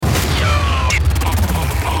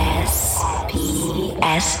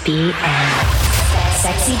SBN.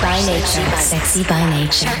 Sexy by nature. Sexy by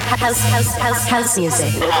nature. House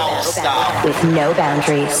music. With no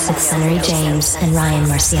boundaries. With Sunnery James and Ryan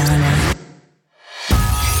Marciano.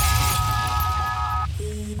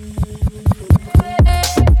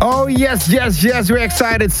 Oh, yes, we're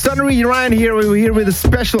excited. Sunnery Ryan here. We're here with a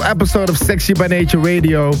special episode of Sexy by Nature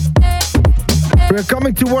Radio. We're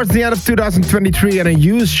coming towards the end of 2023, and a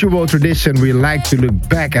usual tradition, we like to look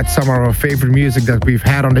back at some of our favorite music that we've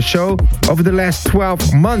had on the show over the last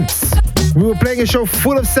 12 months. We were playing a show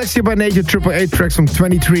full of Sexy by Nature AAA tracks from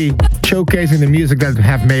 23, showcasing the music that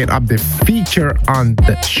have made up the feature on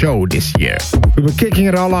the show this year. We were kicking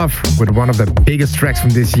it all off with one of the biggest tracks from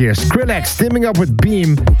this year, Skrillex teaming up with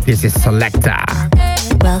Beam. This is Selecta.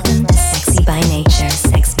 Welcome to Sexy by Nature,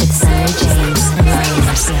 Sex with Sunnery James and Ryan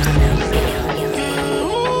Marciano.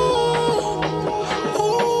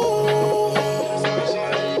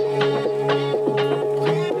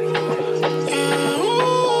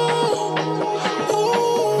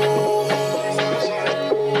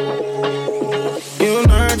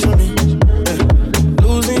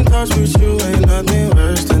 With you ain't nothing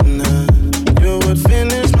worse than that. You would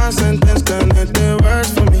finish my sentence, connect the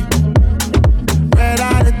words for me. Right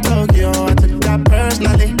out of Tokyo, I took that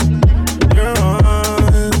personally. You're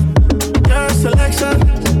on your selection,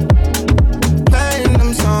 playing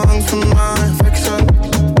them songs from my affection.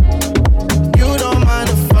 You don't mind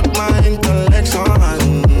to fuck my intellection.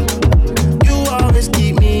 You always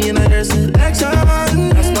keep me in your selection.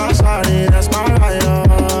 That's my shawty, that's my rider,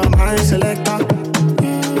 my selector.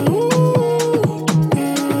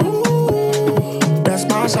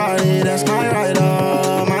 Sorry, that's my rider,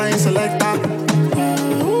 my selector.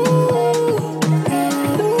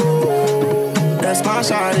 That's my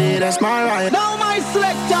shawty, that's my rider. Now my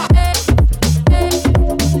selector.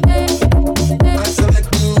 I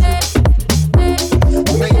select you.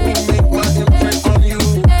 Make me make my imprint on you.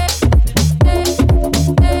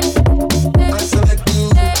 I select you.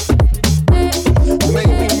 Make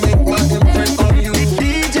me make my imprint on you.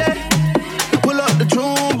 DJ, pull up the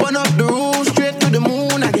tune, burn up the room, straight to the moon.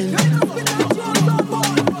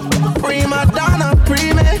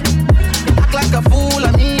 A fool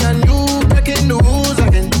of me and you breaking the rules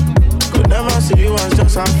again. Could never see you as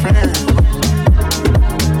just a friend.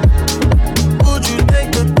 Would you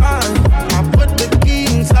take the time? I put the key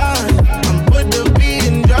inside and put the beat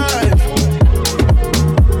in drive.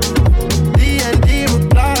 D&D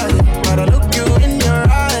reply, but I look you in your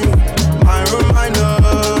eye. My reminder,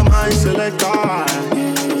 my selector.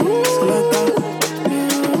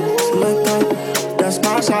 Selector, that's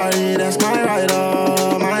my shawty, that's my rider,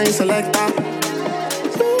 my selector.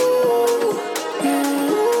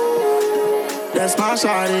 That's my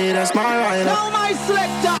shawty, that's my rider. Now my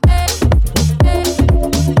selector.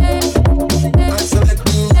 I select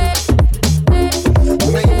you.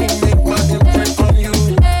 Make me make my imprint on you.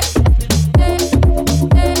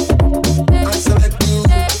 I select you.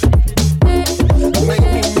 Make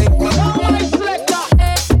me make my. Now my selector.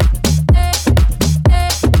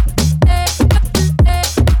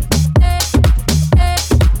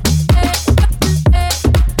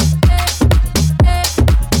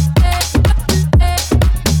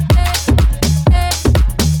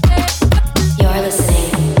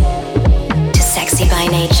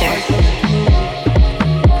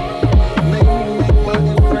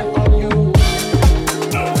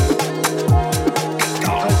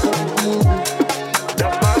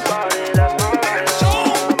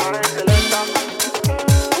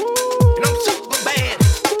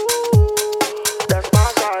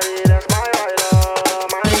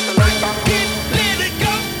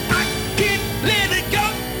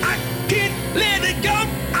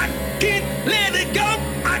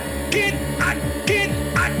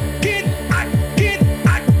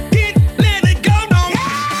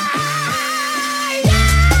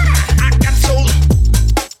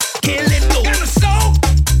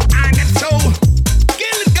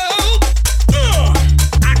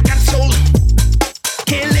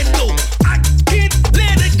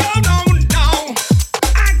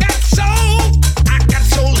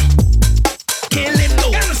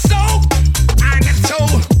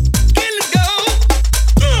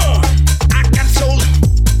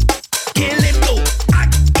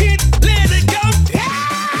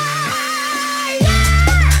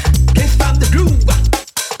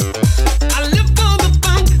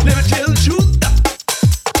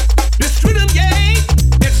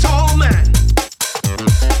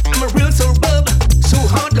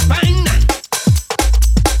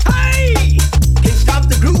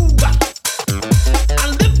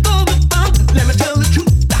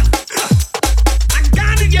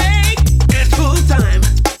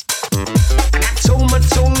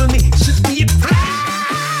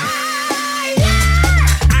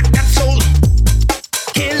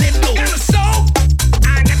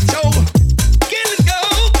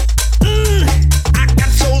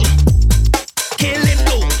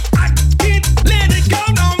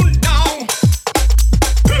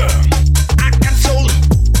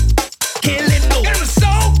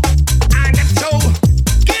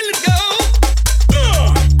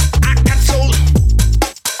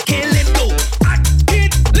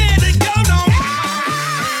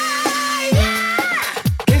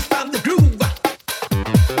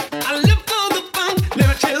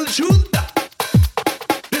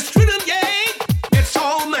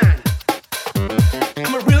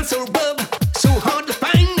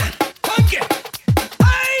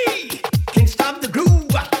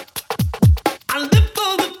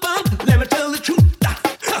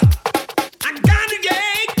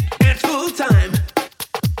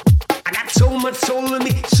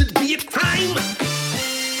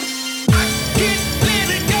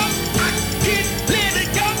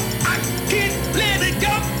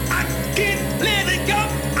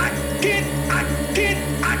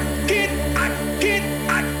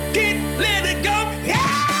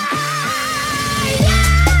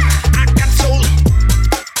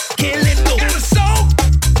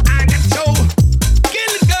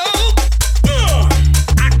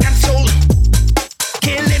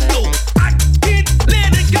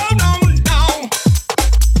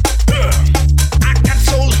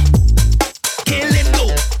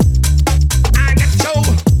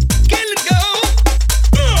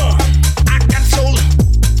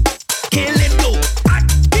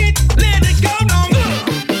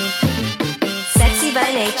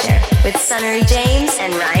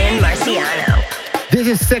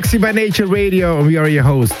 Sexy by Nature Radio, and we are your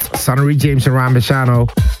hosts, Sunnery, James, and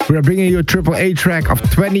Marciano. We are bringing you a AAA track of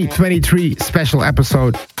 2023 special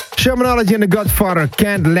episode, Shermanology and the Godfather,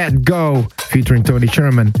 Can't Let Go, featuring Tony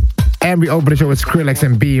Sherman. And we open the show with Skrillex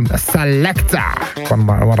and Beam, Selecta,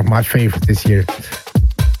 one of my favorites this year.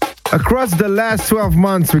 Across the last 12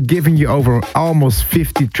 months, we're giving you over almost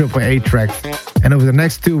 50 AAA tracks. And over the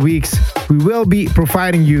next 2 weeks, we will be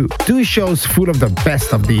providing you 2 shows full of the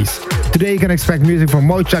best of these. Today you can expect music from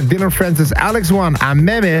Mochakk, Dillon Francis, Alex One,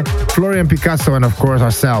 Ameme, Florian, Picasso, and of course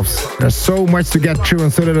ourselves. There's so much to get through in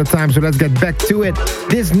so little time, so let's get back to it.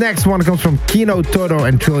 This next one comes from Kino, Todo,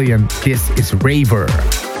 and Trilion. This is Raver.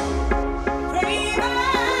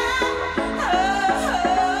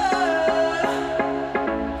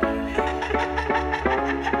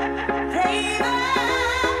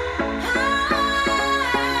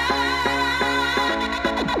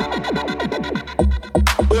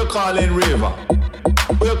 Calling Raver,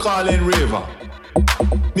 we're calling Raver.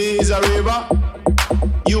 Me is a Raver,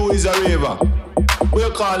 you is a Raver.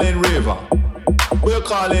 We're calling Raver, we're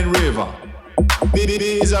calling Raver. Me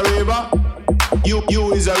is a Raver,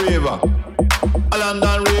 you is a Raver. A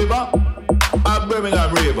London Raver, a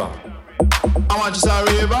Birmingham Raver. I want you to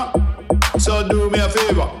Raver, so do me a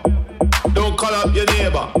favor. Don't call up your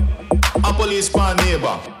neighbor, a policeman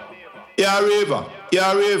neighbor. Yeah Raver,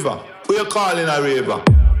 we're calling a Raver.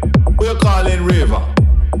 We're calling Raver,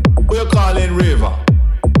 we're calling Raver.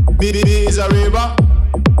 Me is a Raver,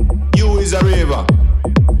 you is a Raver.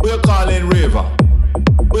 We're calling Raver,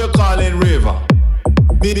 we're calling Raver.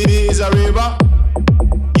 Me is a Raver,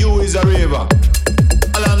 you is a Raver.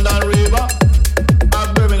 A London Raver,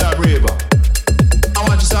 a Birmingham Raver. I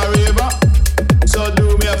want you to Raver, so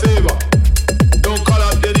do me a favor. Don't call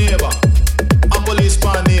up your neighbor, a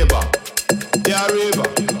policeman neighbor. Yeah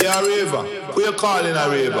Raver, we're calling a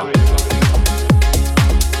Raver.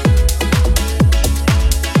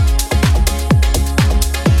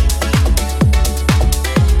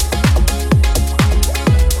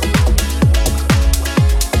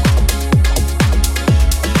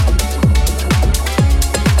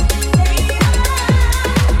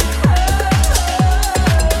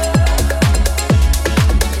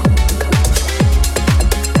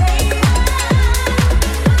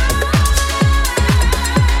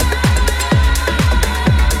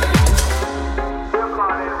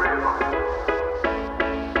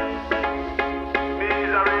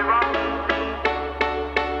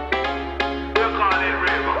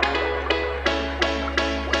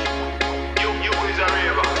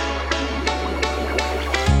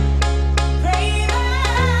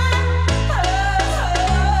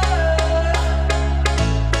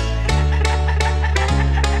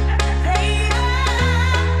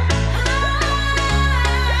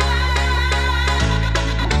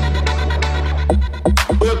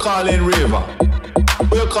 Calling Raver,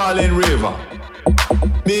 we're calling Raver.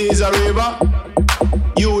 Me is a Raver,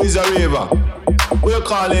 you is a Raver. We're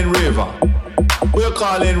calling Raver, we're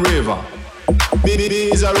calling Raver. Me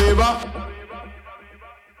is a Raver,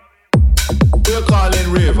 we're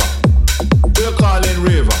calling Raver, we're calling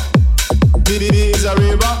Raver. Me is a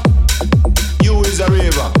Raver, you is a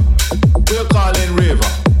Raver. We're calling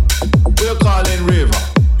Raver, we're calling Raver.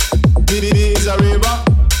 Me is a Raver,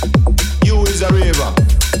 you is a Raver.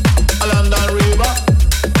 A London Raver,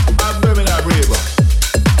 a Birmingham Raver.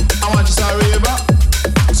 I want you to Raver,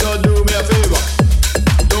 so do me a favor.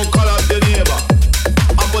 Don't call up your neighbor,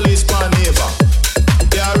 a policeman neighbor.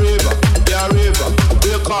 Yeah Raver,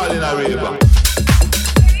 we're calling a Raver.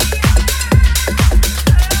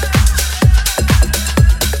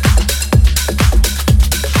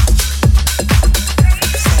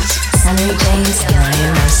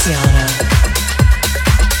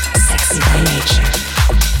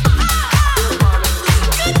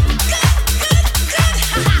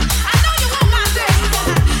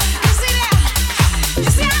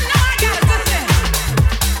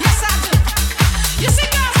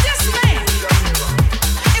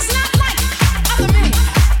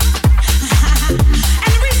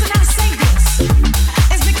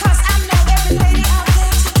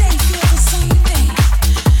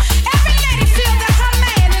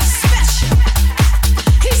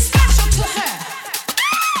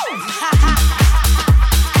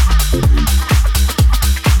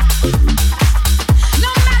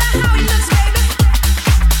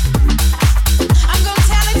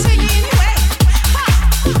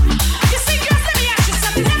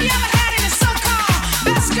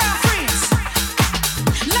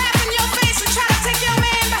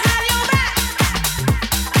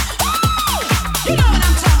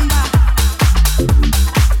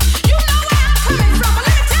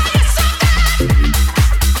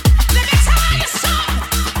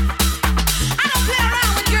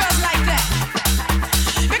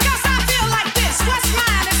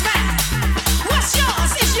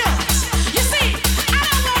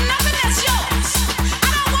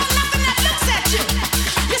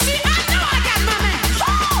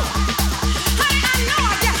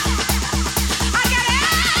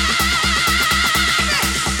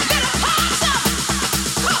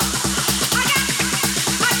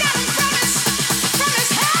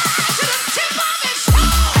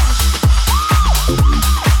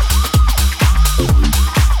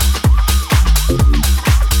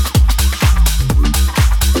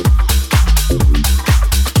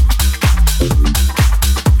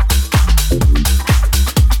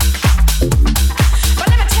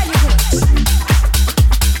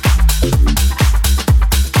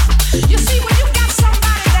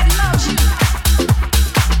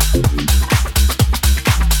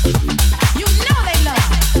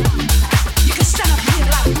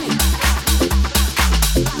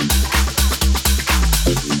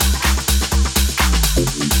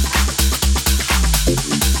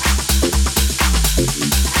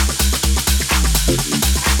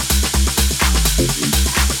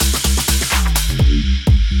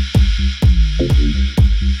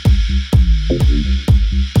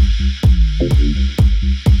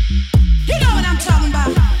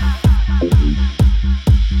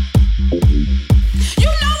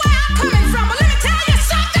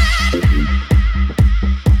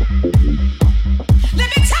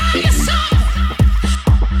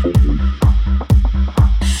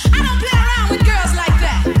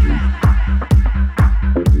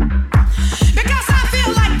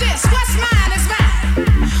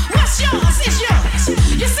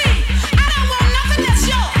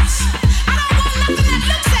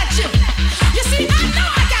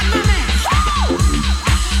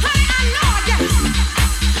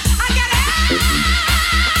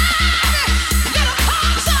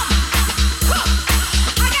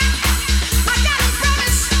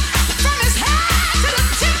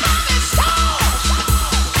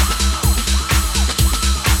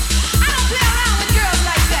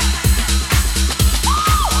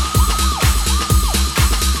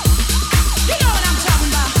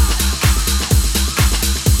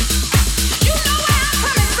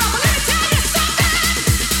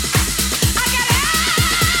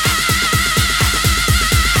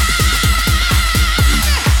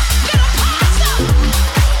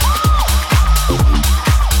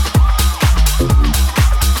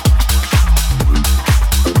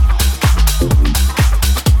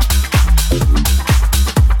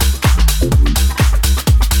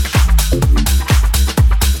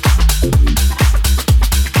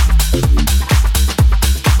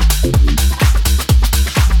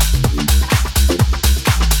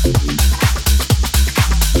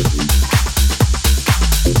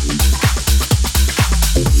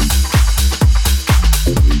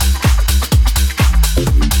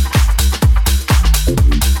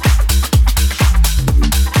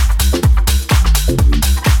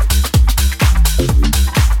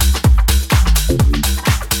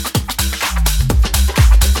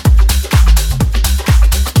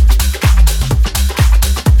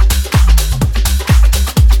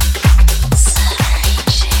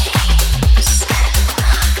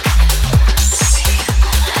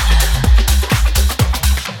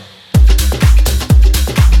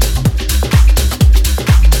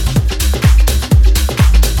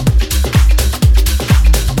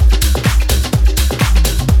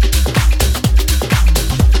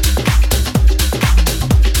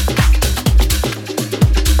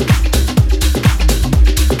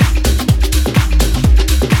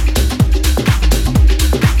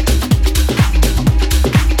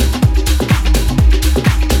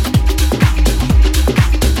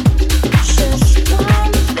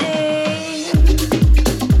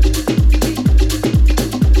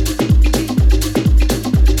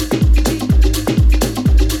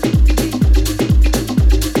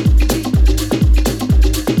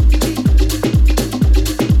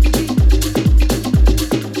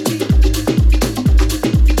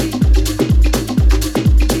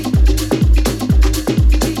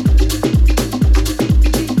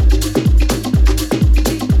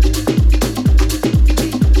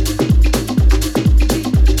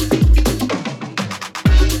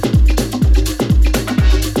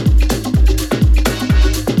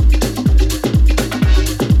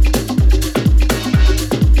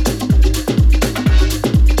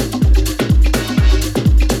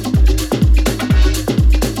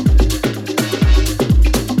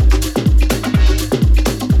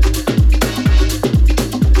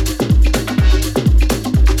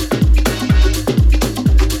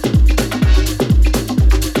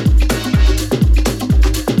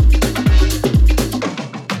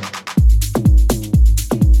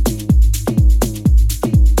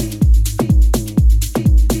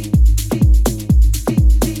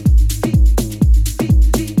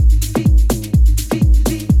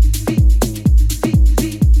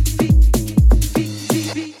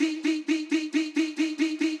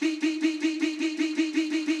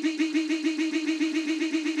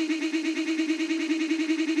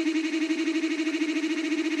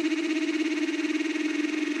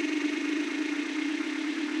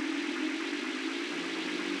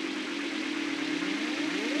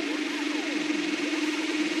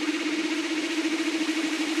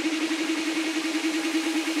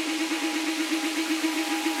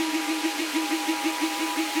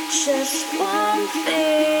 Just one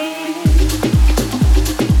thing.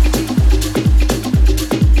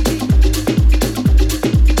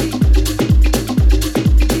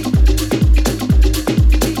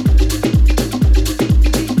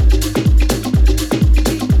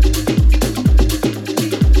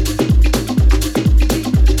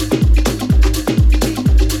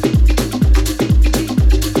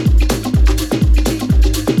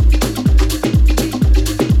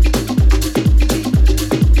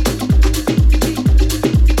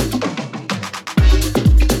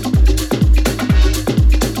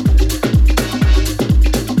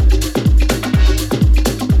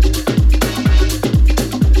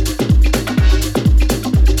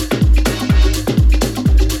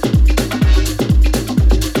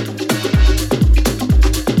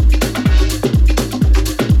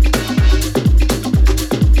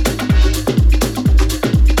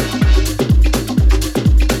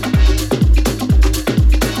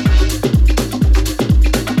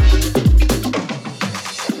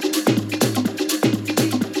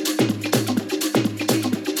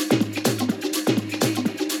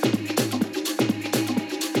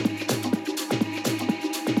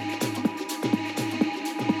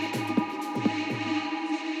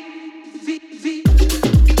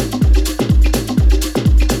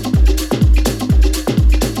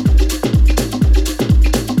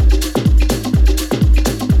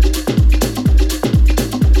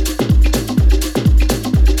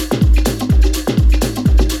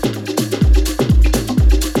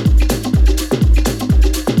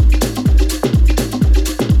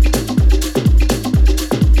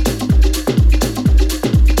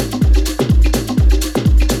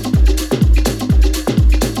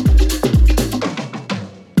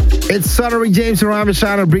 It's Sunnery, James, and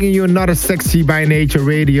Marciano bringing you another Sexy by Nature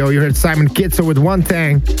radio. You heard Simon Kidzoo with One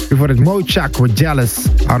Thang. Before that, Mochakk with Jealous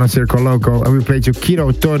out on CircoLoco. And we played you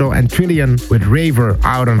Kino, Todo, and Trilion with Raver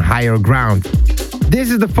out on Higher Ground. This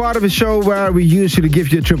is the part of the show where we usually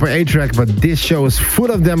give you a AAA track, but this show is full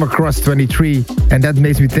of them across 23. And that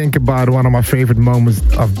makes me think about one of my favorite moments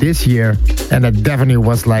of this year. And that definitely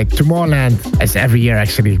was like Tomorrowland, as every year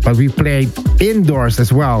actually. But we played indoors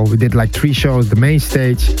as well. We did like 3 shows, the main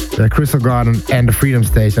stage, the Crystal Garden, and the Freedom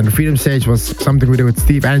Stage. And the Freedom Stage was something we did with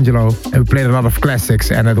Steve Angelo. And we played a lot of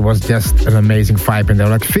classics, and it was just an amazing vibe in there.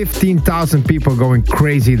 Like 15,000 people going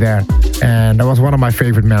crazy there. And that was one of my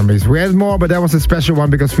favorite memories. We had more, but that was a special one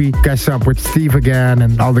because we catch up with Steve again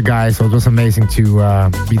and all the guys. So it was amazing to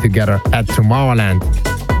be together at Tomorrowland.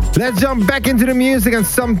 Let's jump back into the music and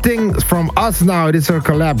something from us now. It is our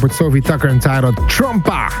collab with SOFI TUKKER entitled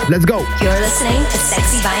TROMPA. Let's go. You're listening to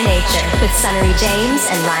Sexy by Nature with Sunnery James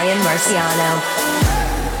and Ryan Marciano.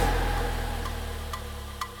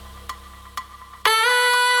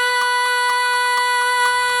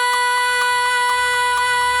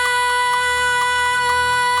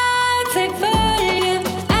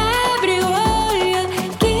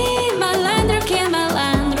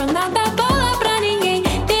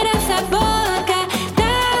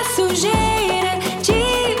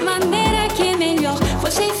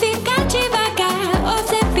 Devagar,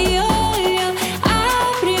 você piolho,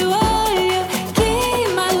 abre o olho, que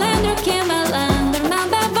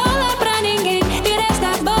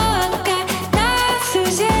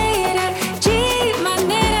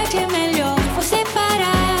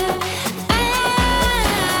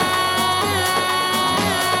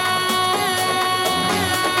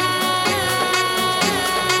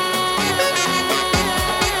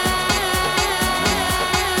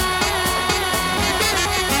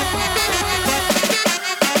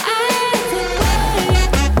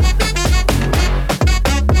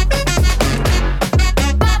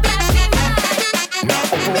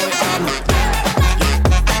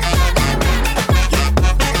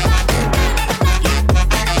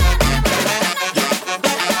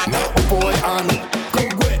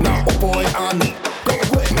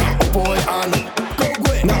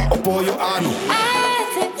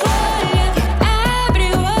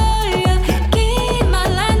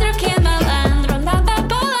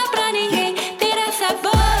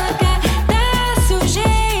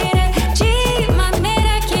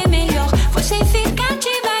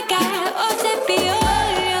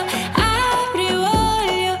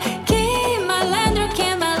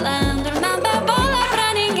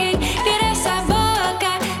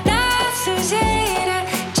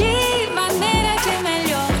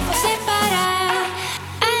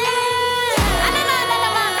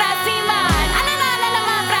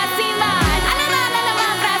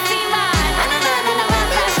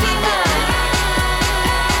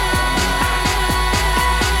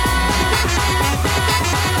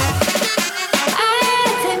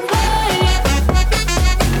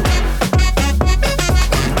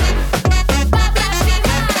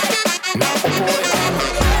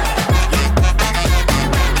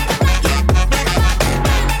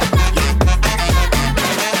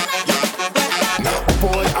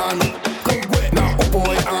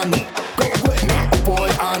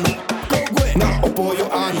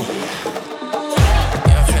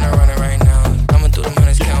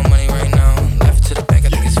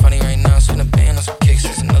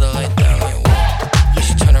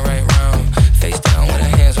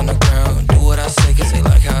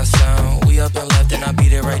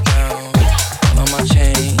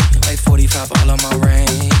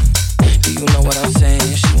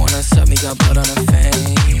saying. She wanna suck me, got blood on her face.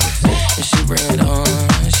 And she bring it on,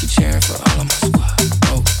 she cheering for all of my squad.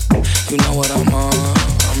 Oh, you know what I'm on.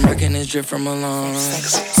 I'm wrecking this drip from Milan.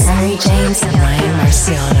 Sunnery James and Ryan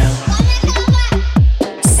Marciano.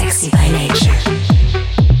 Sexy by nature.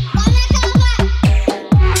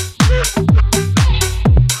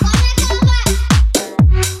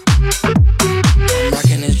 I'm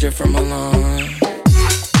rocking this drip from Milan.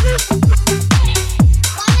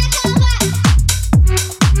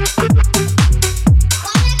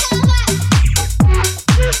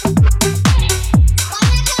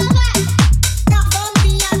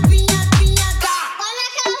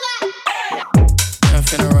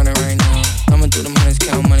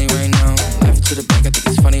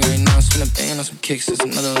 Kicks is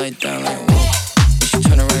another light down like whoa. And she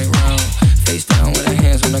turn it right round, face down with her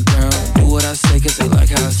hands on the ground. Do what I say cause they like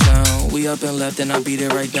how I sound. We up and left and I beat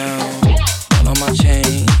it right down. All on my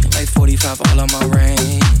chain, like 45 all on my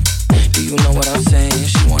ring. Do you know what I'm saying?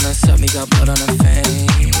 She wanna suck me, got blood on her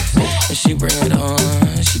face. And she bring it on,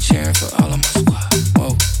 she cheering for all of my squad.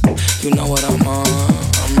 Whoa, you know what I'm on.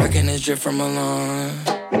 I'm wrecking this drip from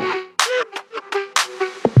Milan.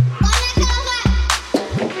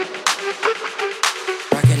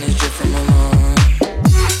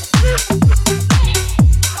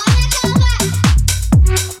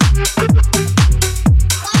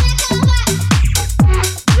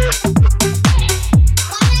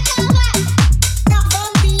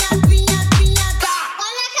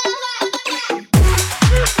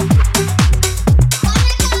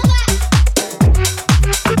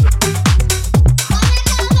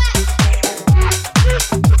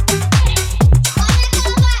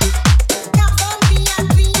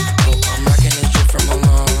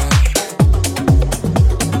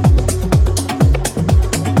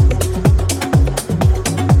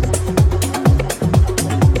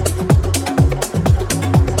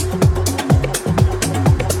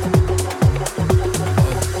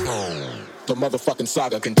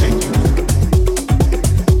 Saga continues.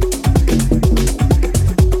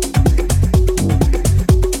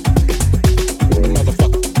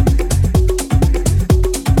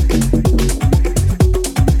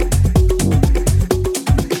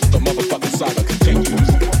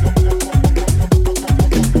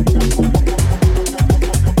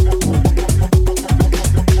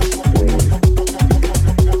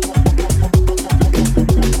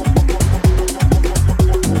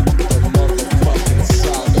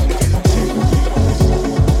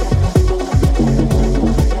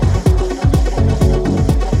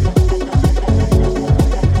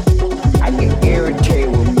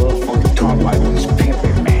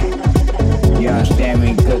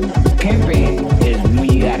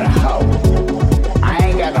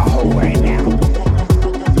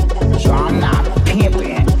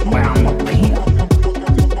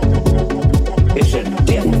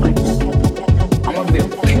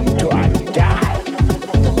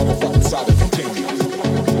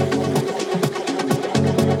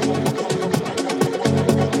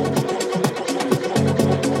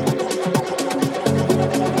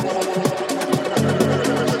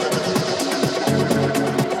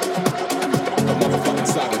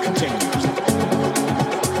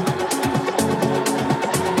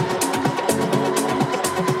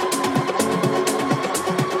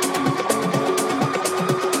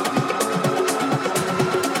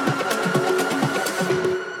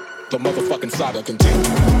 Saga continues. Saga continues.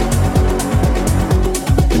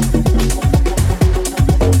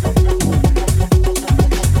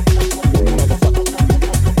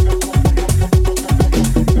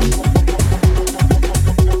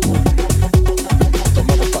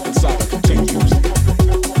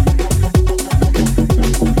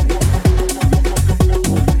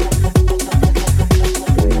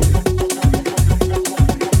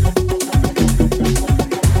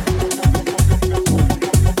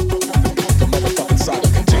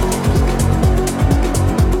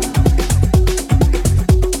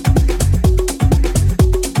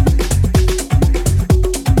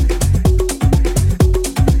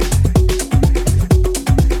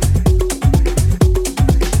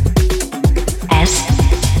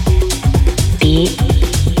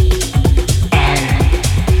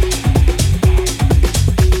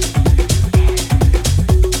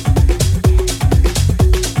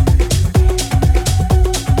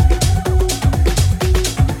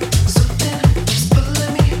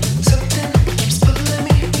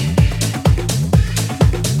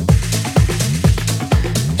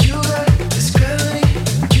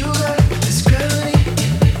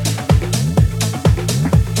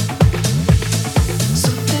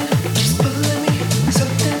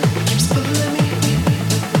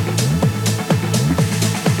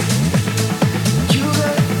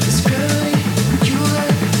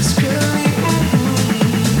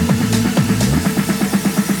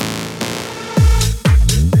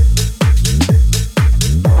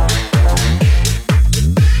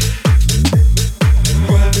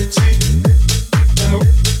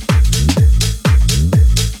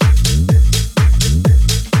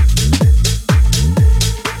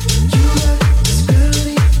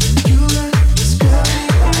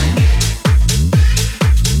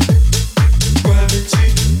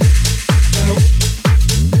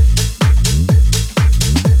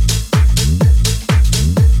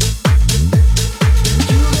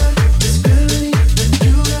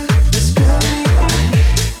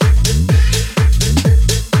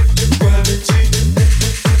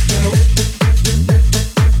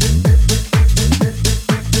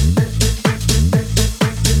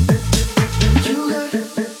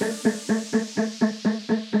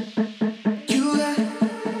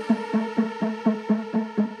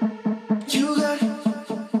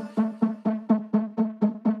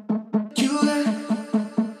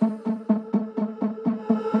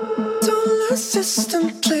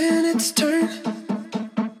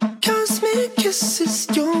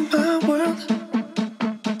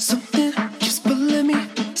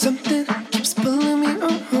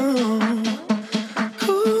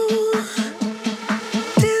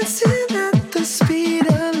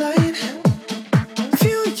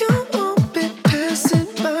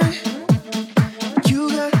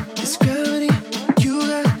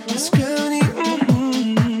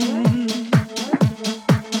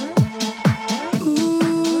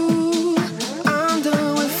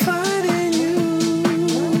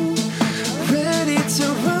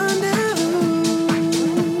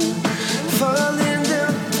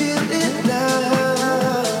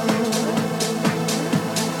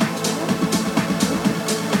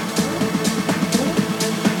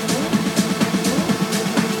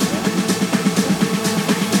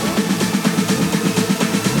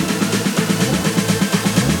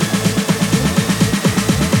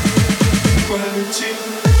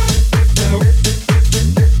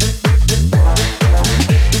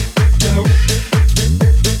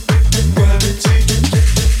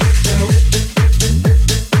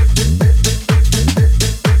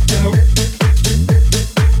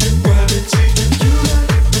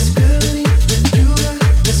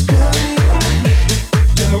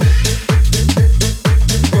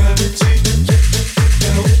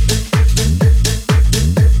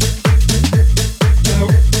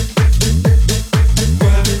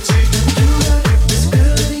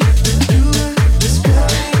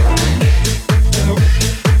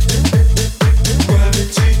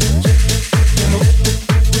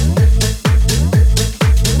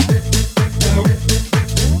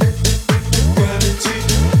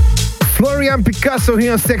 Picasso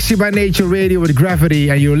here on Sexy by Nature Radio with Gravity,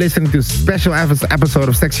 and you're listening to a special episode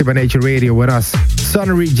of Sexy by Nature Radio with us,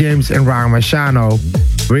 Sunnery, James, and Marciano.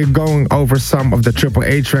 We're going over some of the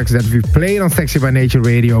AAA tracks that we've played on Sexy by Nature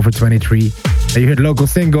Radio for 23. And you heard local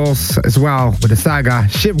singles as well with the Saga.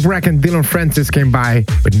 Wrek and Dillon Francis came by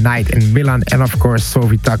with Night in Milan, and of course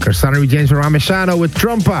SOFI TUKKER. Sunnery, James, and Marciano with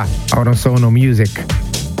TROMPA out on SONO Music.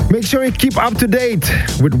 Make sure you keep up to date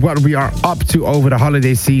with what we are up to over the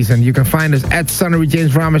holiday season. You can find us at Sunnery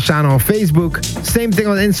James Marciano on Facebook. Same thing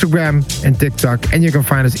on Instagram and TikTok. And you can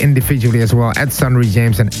find us individually as well at Sunnery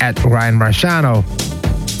James and at Ryan Marciano.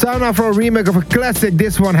 Time now for a remake of a classic.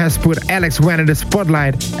 This one has put Alex Wen in the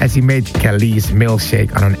spotlight as he made Kelis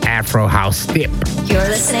Milkshake on an Afro house tip. You're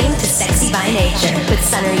listening to Sexy by Nature with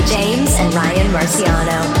Sunnery James and Ryan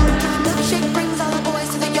Marciano.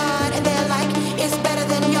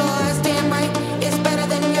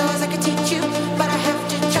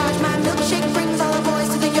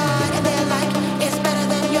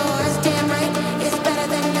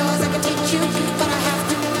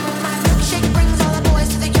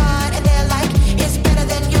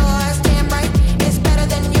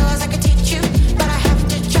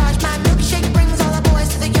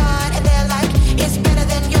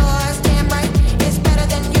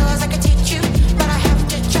 Yours,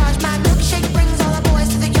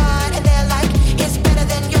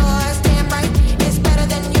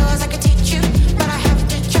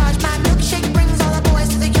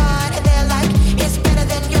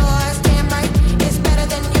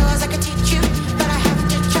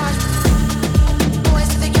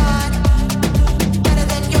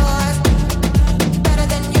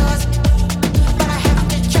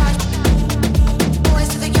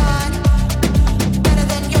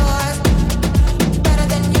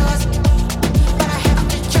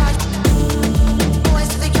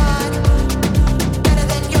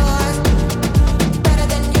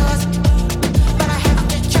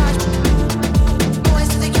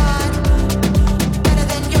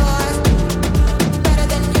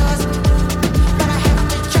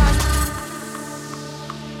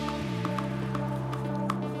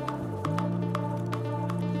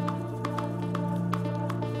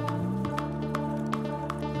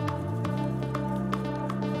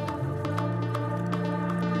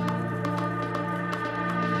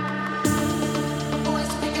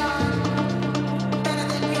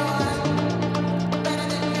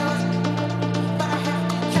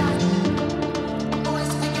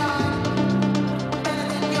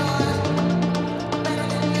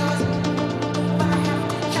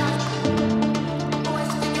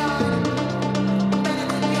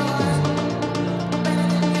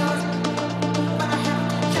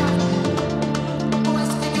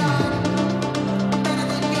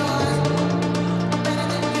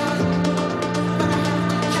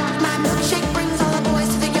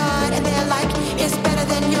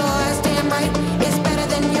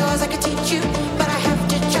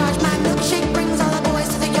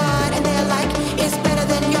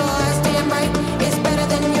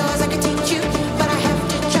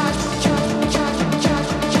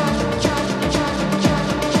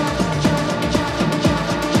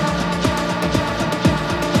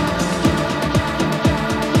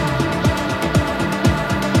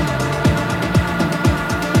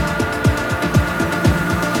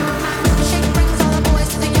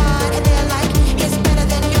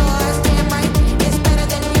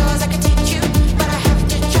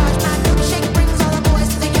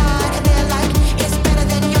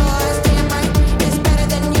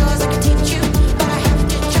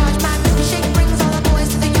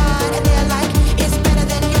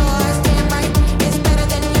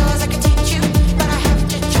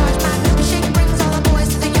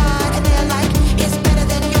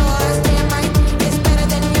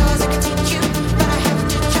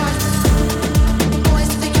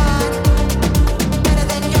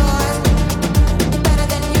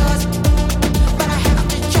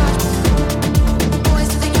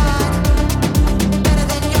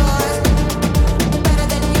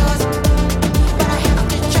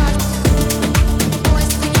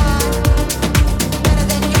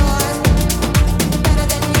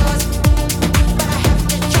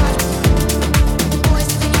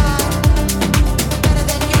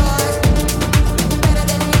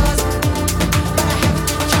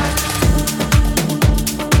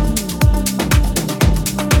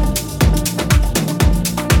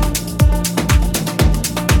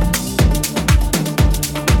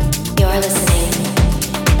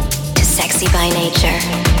 Sexy by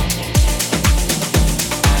nature.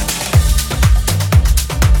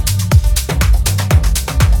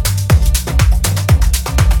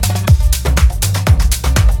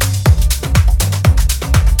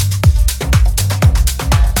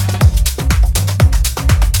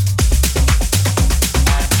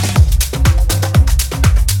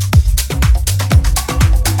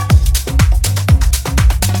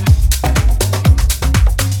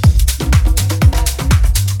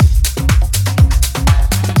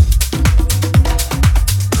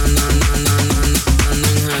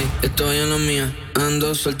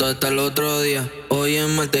 Suelto hasta el otro día. Hoy es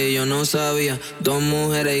martes y yo no sabía. Dos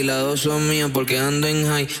mujeres y las dos son mías porque ando en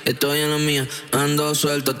high. Estoy en la mía, ando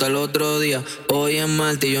suelto hasta el otro día. Hoy es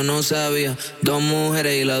martes y yo no sabía. Dos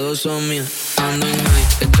mujeres y las dos son mías. Ando en high,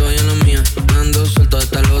 estoy en la mía. Ando suelto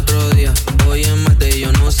hasta el otro día. Hoy es martes y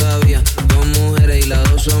yo no sabía. Dos mujeres y las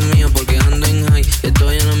dos son mías porque ando en high.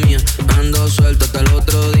 Estoy en la mía, ando suelto hasta el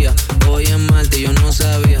otro día. Hoy es martes y yo no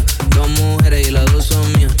sabía. Dos mujeres y las dos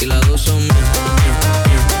son mías. Y las dos son mías.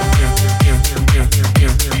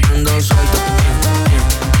 Ando suelto,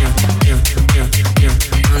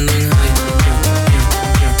 ando en high,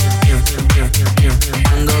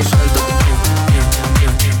 ando suelto,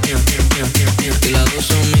 y las dos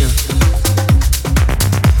son mías.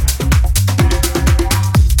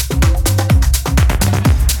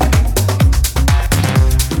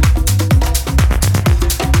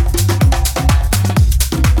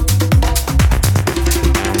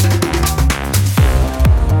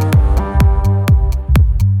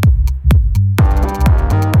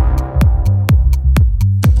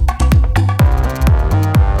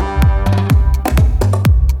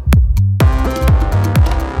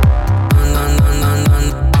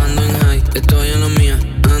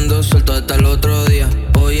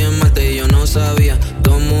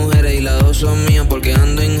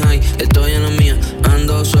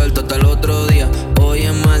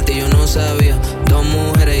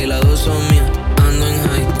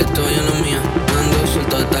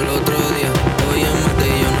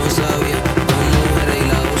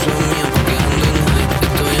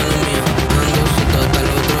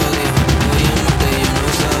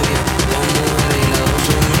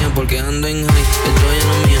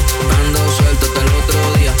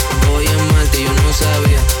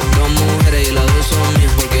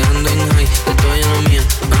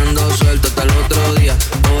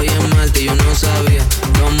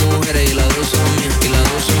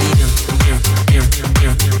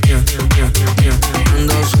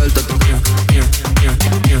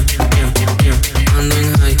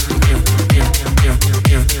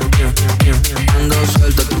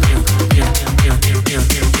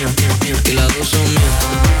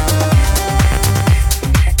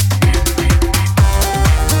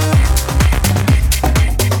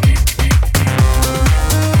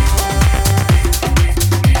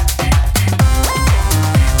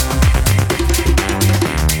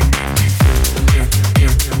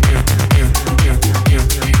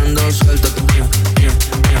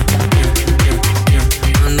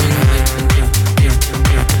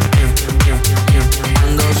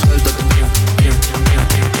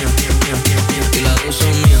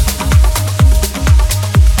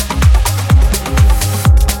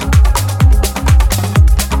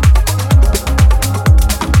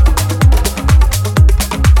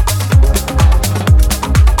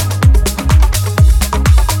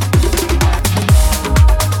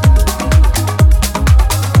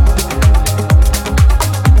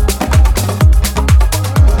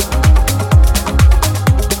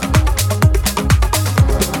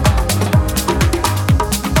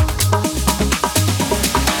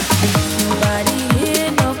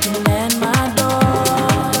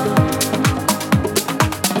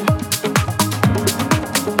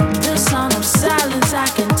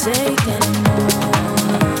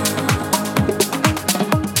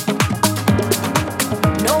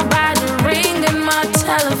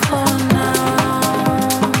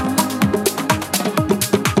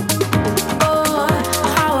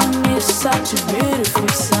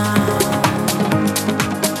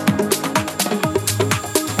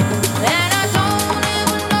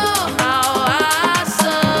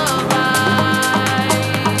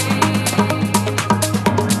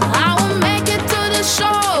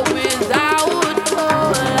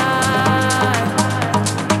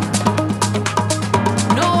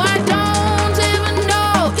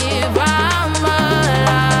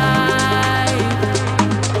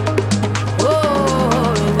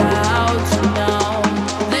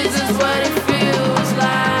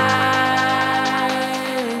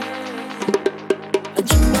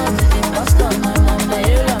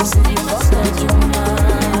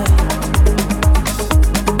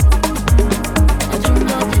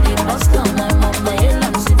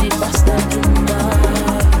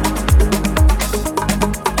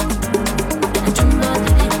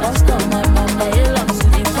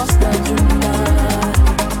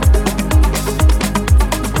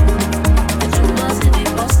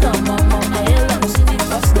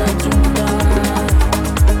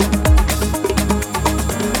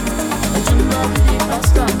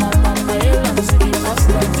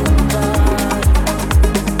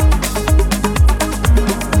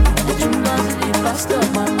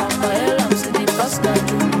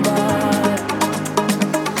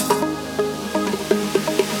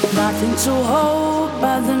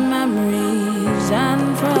 memories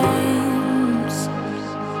and frames.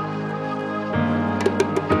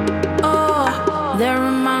 Oh, they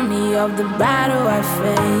remind me of the battle I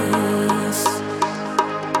faced.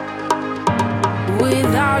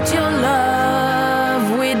 Without your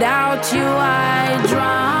love, without you I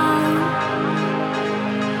drown.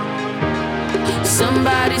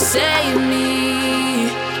 Somebody save me,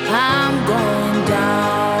 I'm going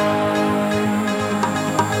down.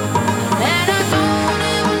 And I don't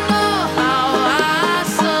even know how I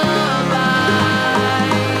survive.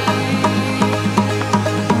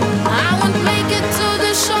 I won't make it to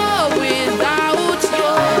the shore without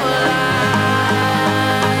your light.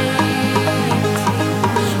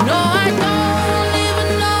 No, I don't even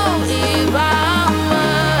know if I'm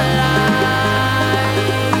alive.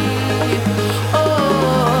 Oh,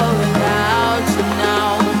 without you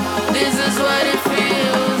now, this is what it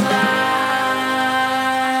feels like.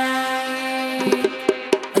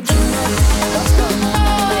 I dream of it, lost on my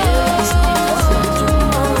way, I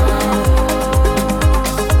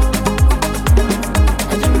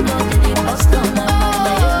dream of it, lost on my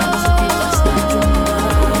way, lost on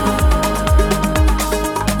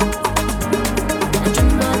I dream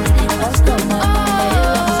of it,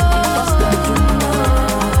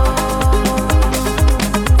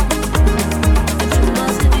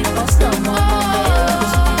 lost on my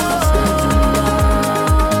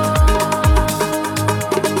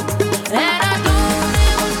and I don't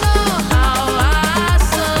even know how I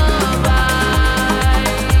survive.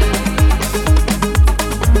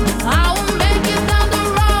 I will make it down the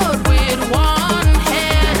road with one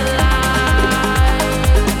headlight.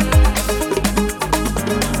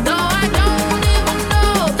 Though I don't even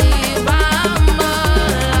know if I'm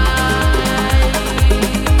alive.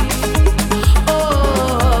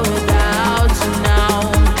 Oh, without you now,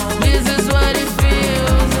 this is what it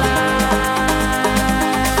feels like.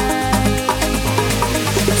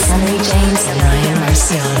 Sunnery James and Ryan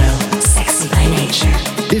Marciano, Sexy by Nature.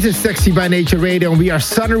 This is Sexy by Nature Radio, and we are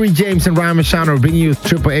Sunnery James and Ryan Marciano bringing you a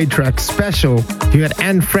AAA track special. You had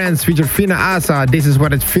Anne Friends featured Fina Asa, This Is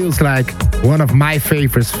What It Feels Like, one of my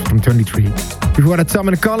favorites from 23. Before that, Tom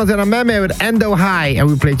and Collins and Ameme with Endo High, and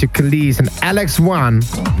we played you Kelis and Alex1,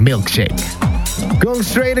 Milkshake. Going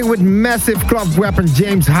straight in with massive club weapon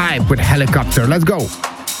James Hype with Helicopter. Let's go.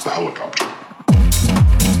 The helicopter.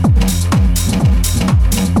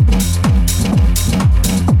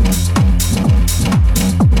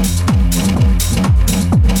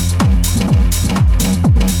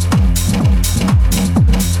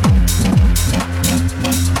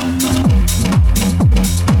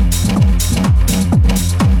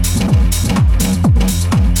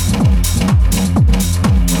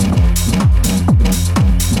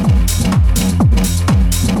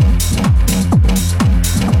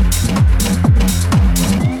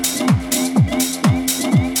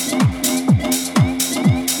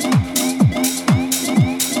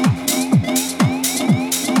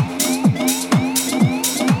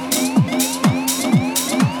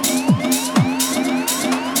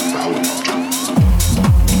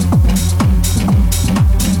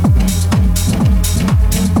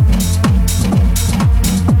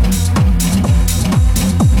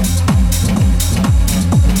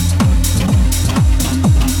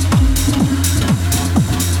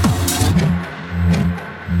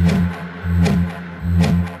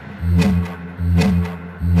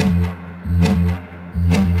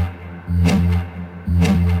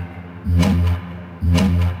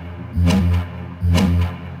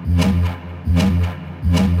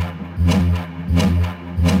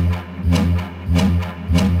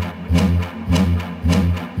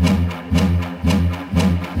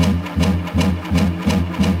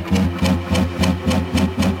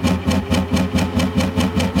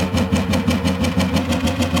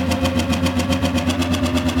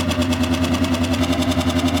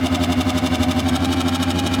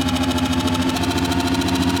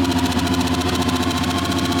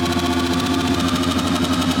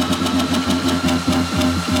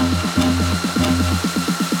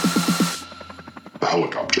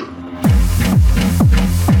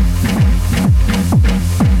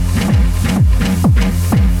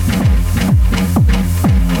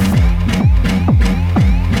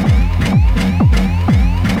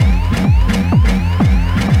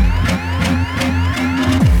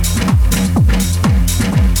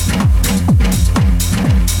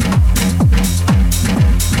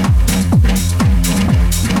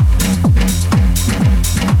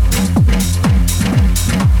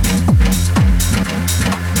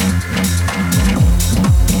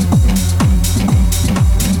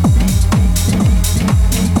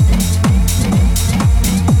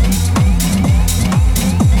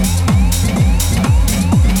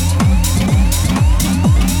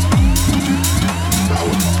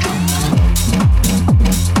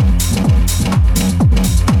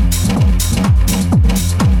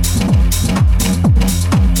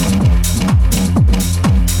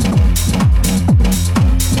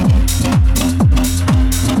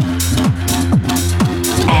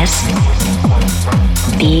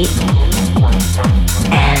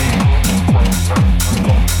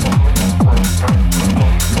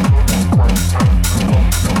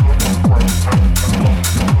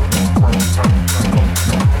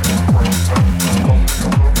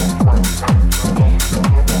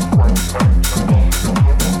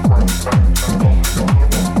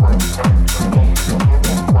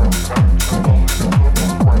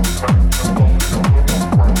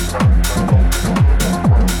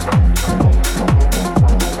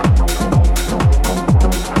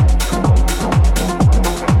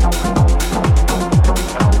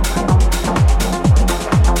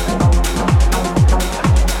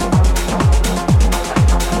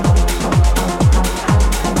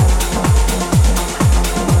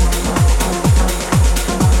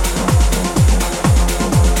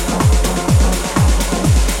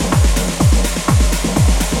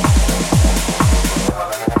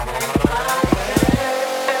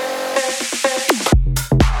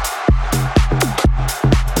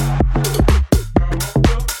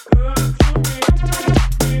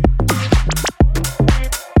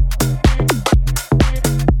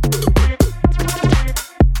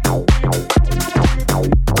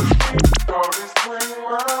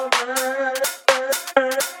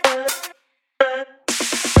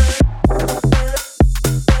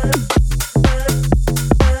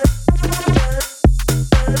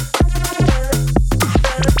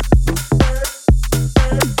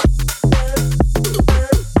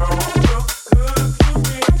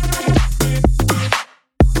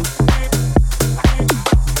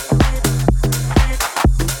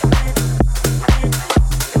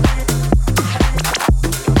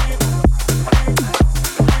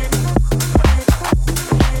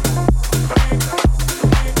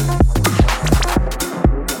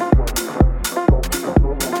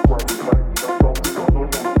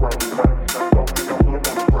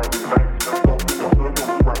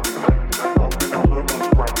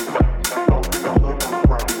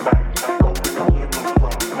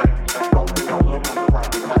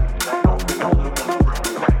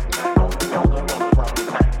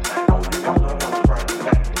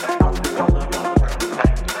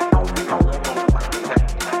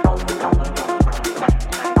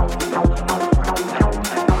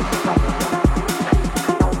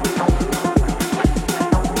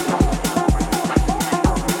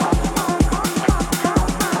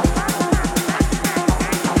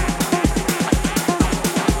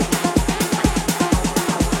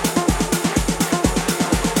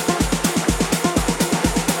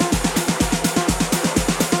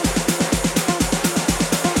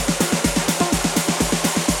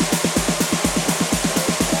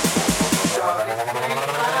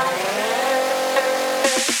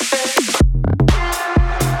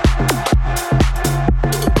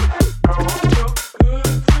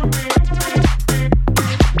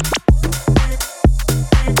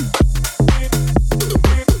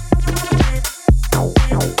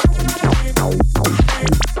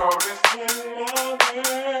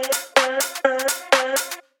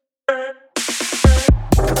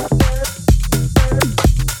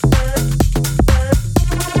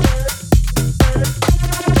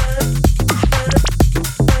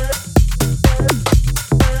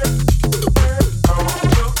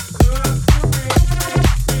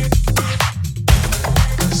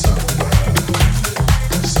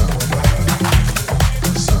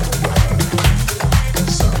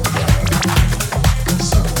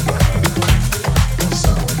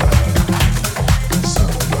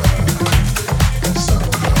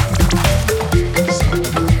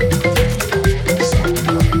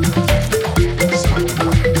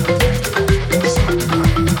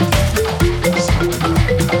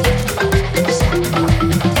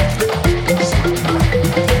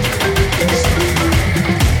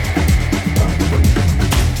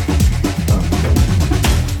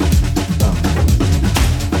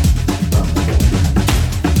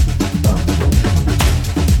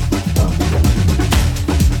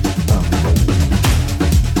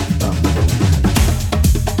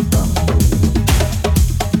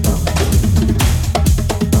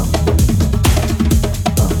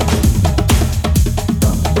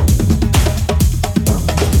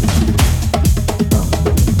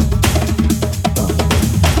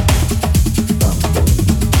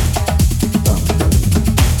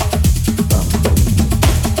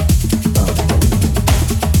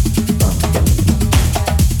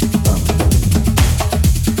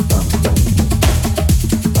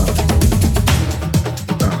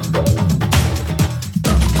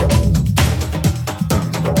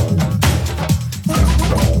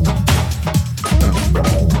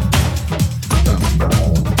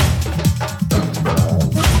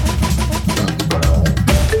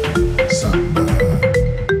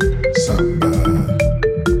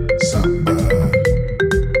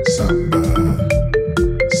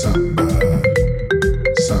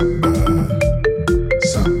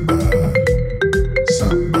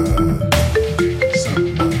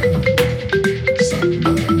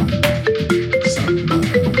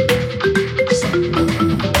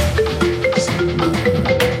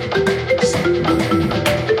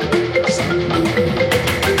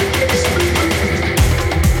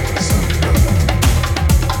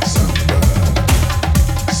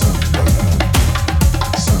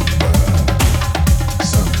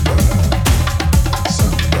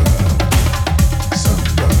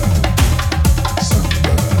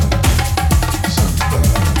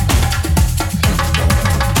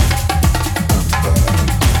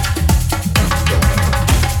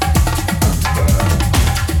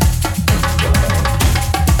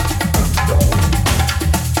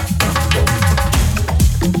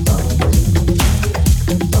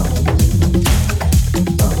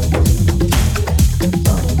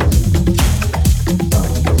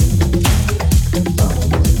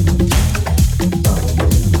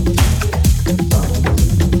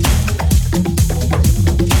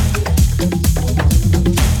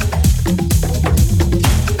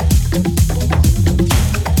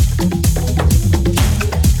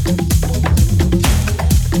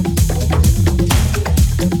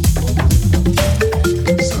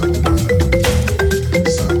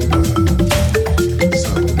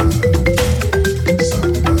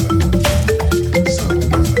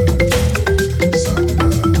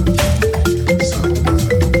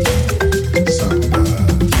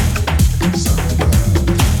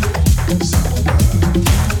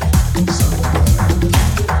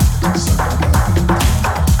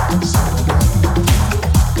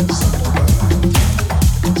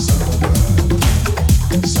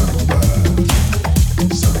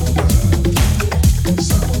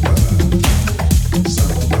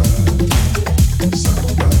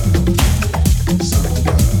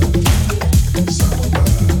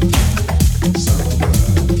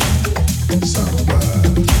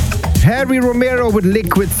 Henry Romero with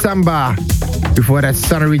Liquid Samba. Before that,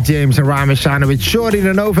 Sunnery James and Marciano with Shorty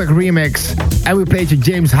the Novak remix. And we played you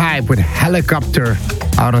James Hype with Helicopter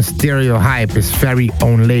out on Stereo Hype, his very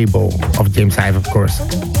own label of James Hype, of course.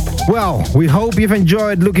 Well, we hope you've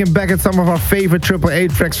enjoyed looking back at some of our favorite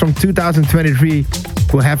AAA tracks from 2023.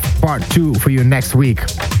 We'll have part 2 for you next week.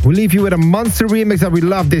 We'll leave you with a monster remix that we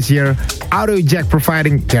love this year. Audio Jack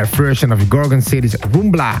providing their version of Gorgon City's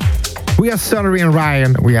Rumbla. We are Sunnery and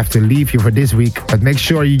Ryan. We have to leave you for this week, but make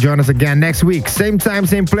sure you join us again next week. Same time,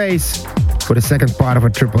 same place, for the second part of a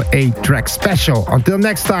AAA track special. Until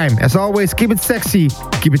next time, as always, keep it sexy,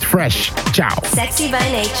 keep it fresh. Ciao. Sexy by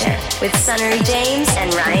Nature with Sunnery James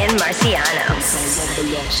and Ryan Marciano.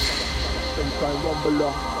 Baseline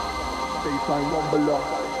rumbler, baseline rumbler,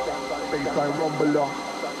 baseline rumbler,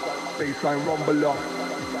 baseline rumbler,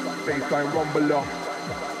 baseline rumbler,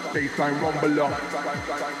 baseline rumbler,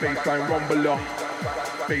 baseline rumbler,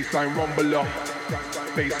 baseline rumbler,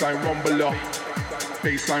 baseline rumbler,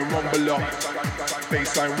 baseline rumbler,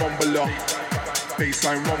 baseline rumbler,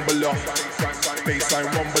 baseline rumbler, baseline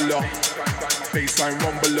rumbler, baseline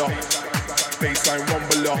rumbler, baseline rumbler, baseline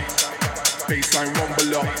rumbler. Baseline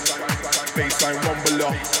rumbler, baseline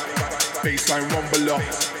rumbler, baseline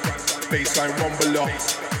rumbler, baseline rumbler, baseline rumbler,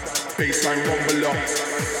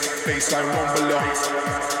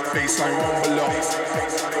 baseline rumbler, baseline rumbler, baseline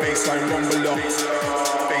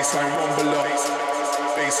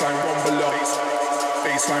rumbler,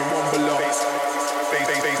 baseline rumbler, baseline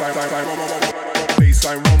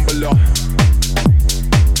rumbler.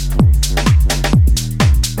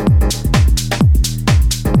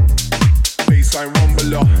 Baseline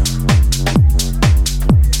rumbler.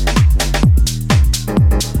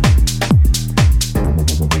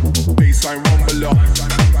 Baseline rumbler. Baseline rumbler. Baseline rumbler. Baseline rumbler.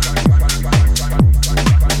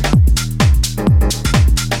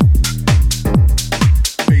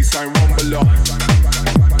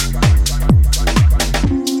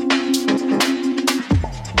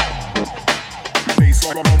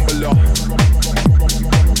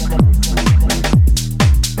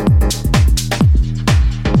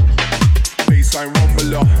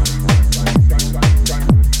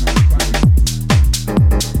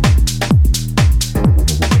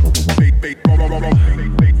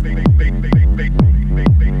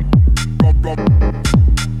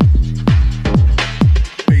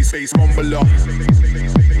 Bass rumbler.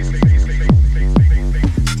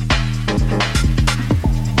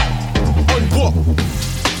 Unbook.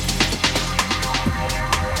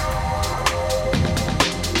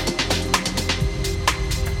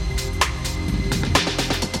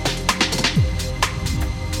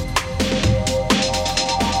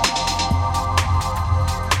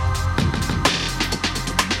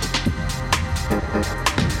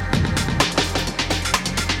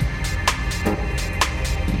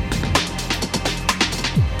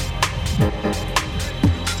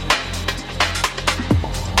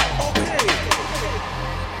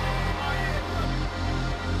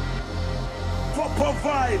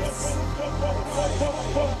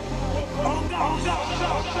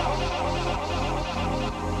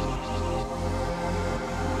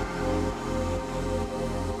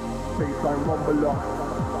 Baseline rumbler,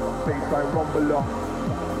 baseline rumbler,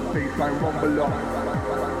 baseline rumbler,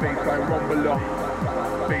 baseline rumbler,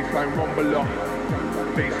 baseline rumbler,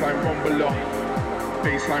 baseline rumbler, baseline rumbler,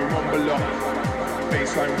 baseline rumbler,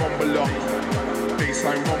 baseline rumbler,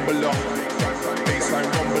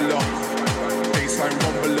 baseline rumbler,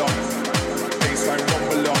 baseline rumbler,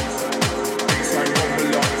 baseline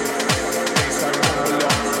rumbler, baseline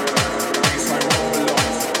rumbler, baseline rumbler,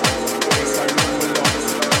 baseline rumbler.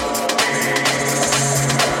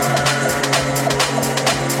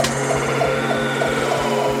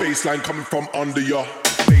 Baseline coming from under ya.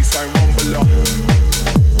 Baseline rumbler.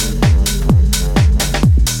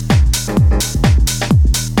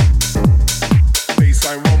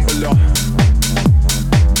 Baseline rumbler.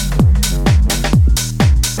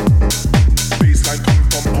 Baseline coming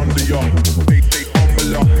from under ya. Baseline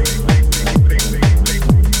rumbler.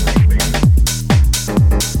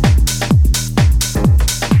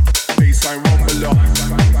 Baseline rumbler.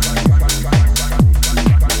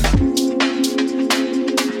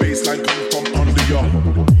 Baseline coming from under ya.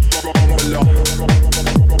 Rumbler.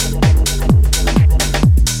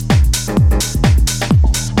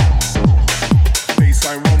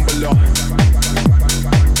 Baseline rumbler.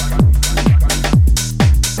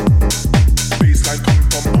 Baseline coming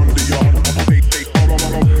from under ya.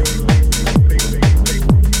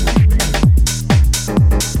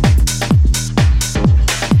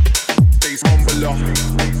 Bass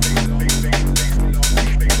rumbler.